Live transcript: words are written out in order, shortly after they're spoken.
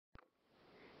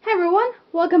Hey everyone,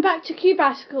 welcome back to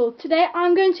Cubatical. Today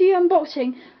I'm going to be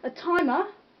unboxing a timer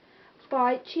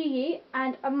by Qiyi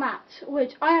and a mat,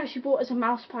 which I actually bought as a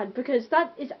mouse pad because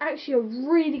that is actually a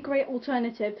really great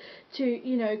alternative to,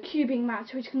 cubing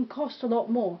mats, which can cost a lot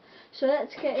more. So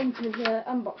let's get into the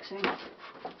unboxing.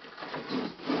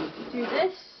 Do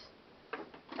this.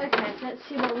 Okay, let's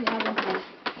see what we have in here.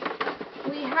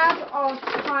 We have our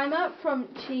timer from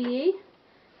Qiyi.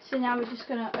 So now we're just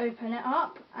going to open it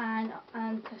up and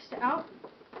test it out.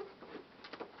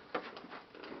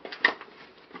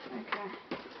 Okay,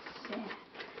 let's see.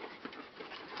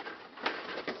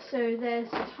 So there's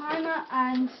a timer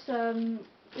and some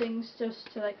things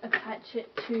just to attach it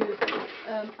to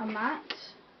a mat,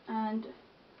 and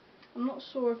I'm not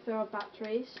sure if there are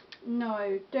batteries.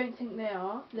 No, don't think there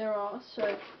are,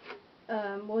 so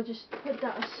we'll just put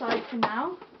that aside for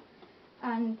now.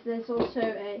 And there's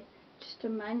also just a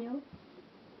manual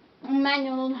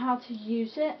on how to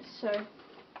use it. So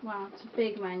wow, it's a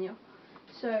big manual,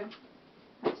 so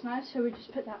that's nice. So we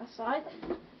just put that aside.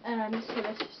 So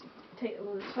let's just take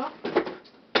all this off.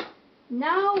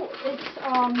 Now it's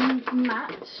our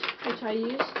mat, which I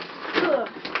use.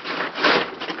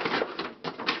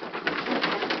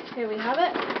 Okay, here we have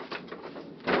it.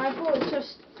 I bought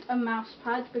just a mouse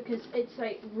pad because it's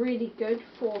really good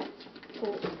for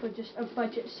just a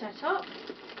budget setup.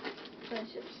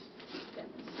 Let's just get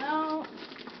this out,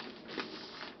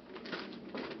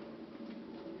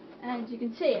 and you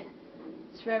can see it.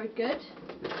 It's very good.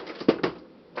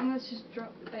 And let's just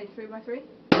drop a 3x3.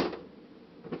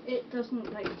 It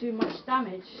doesn't do much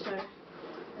damage, so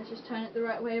let's just turn it the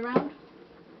right way around,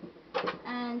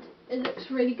 and it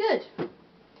looks really good.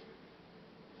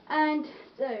 And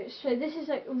so this is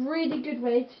a really good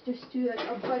way to just do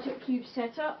a budget cube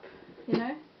setup.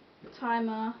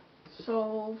 Timer,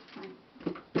 solve,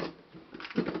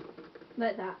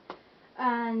 like that,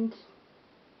 and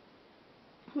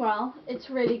well, it's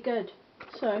really good.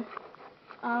 So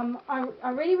I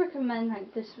really recommend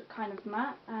this kind of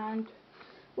mat. And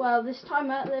well, this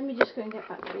timer, let me just go and get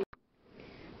batteries.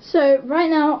 So right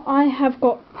now I have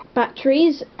got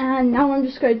batteries, and now I'm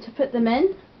just going to put them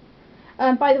in.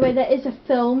 By the way, there is a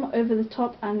film over the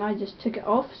top and I just took it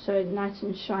off, so it's nice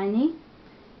and shiny.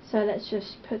 So let's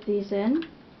just put these in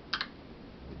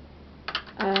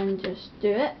and just do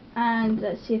it, and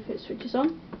let's see if it switches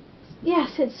on.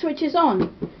 Yes, it switches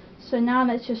on. So now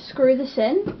let's just screw this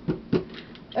in.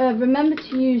 Remember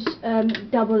to use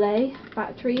AA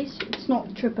batteries, it's not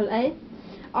AAA.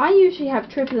 I usually have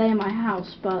AAA in my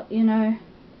house, but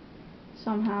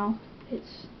somehow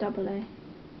it's AA.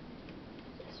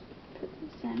 Just put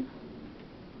this in.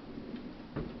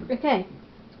 Okay,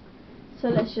 so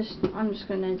I'm just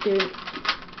going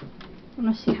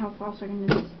to see how fast I can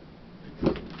do this.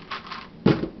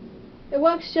 It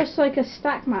works just like a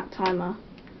stack mat timer.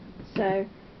 So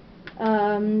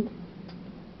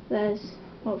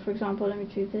for example, let me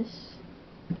do this.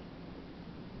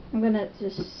 I'm going to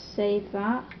just save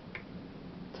that.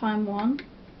 Time 1.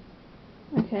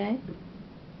 Okay.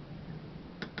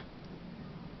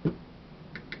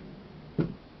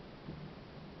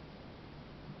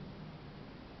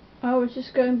 Oh, it's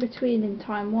just going between in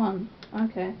time 1.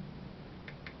 Okay.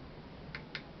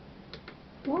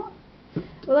 What?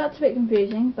 Well, that's a bit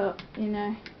confusing, but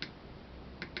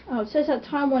Oh, it says that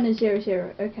time 1 is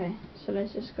 00. Okay, so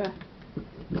let's just go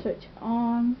switch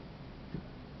on.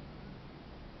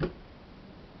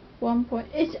 1 point.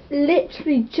 It's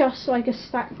literally just like a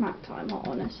stack mat timer,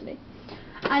 honestly.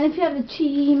 And if you have the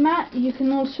Qiyi mat, you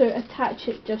can also attach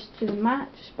it just to the mat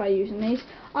just by using these.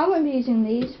 I won't be using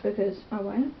these because I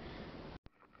won't.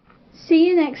 See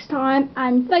you next time,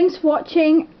 and thanks for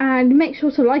watching, and make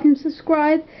sure to like and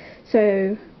subscribe.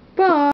 So bye.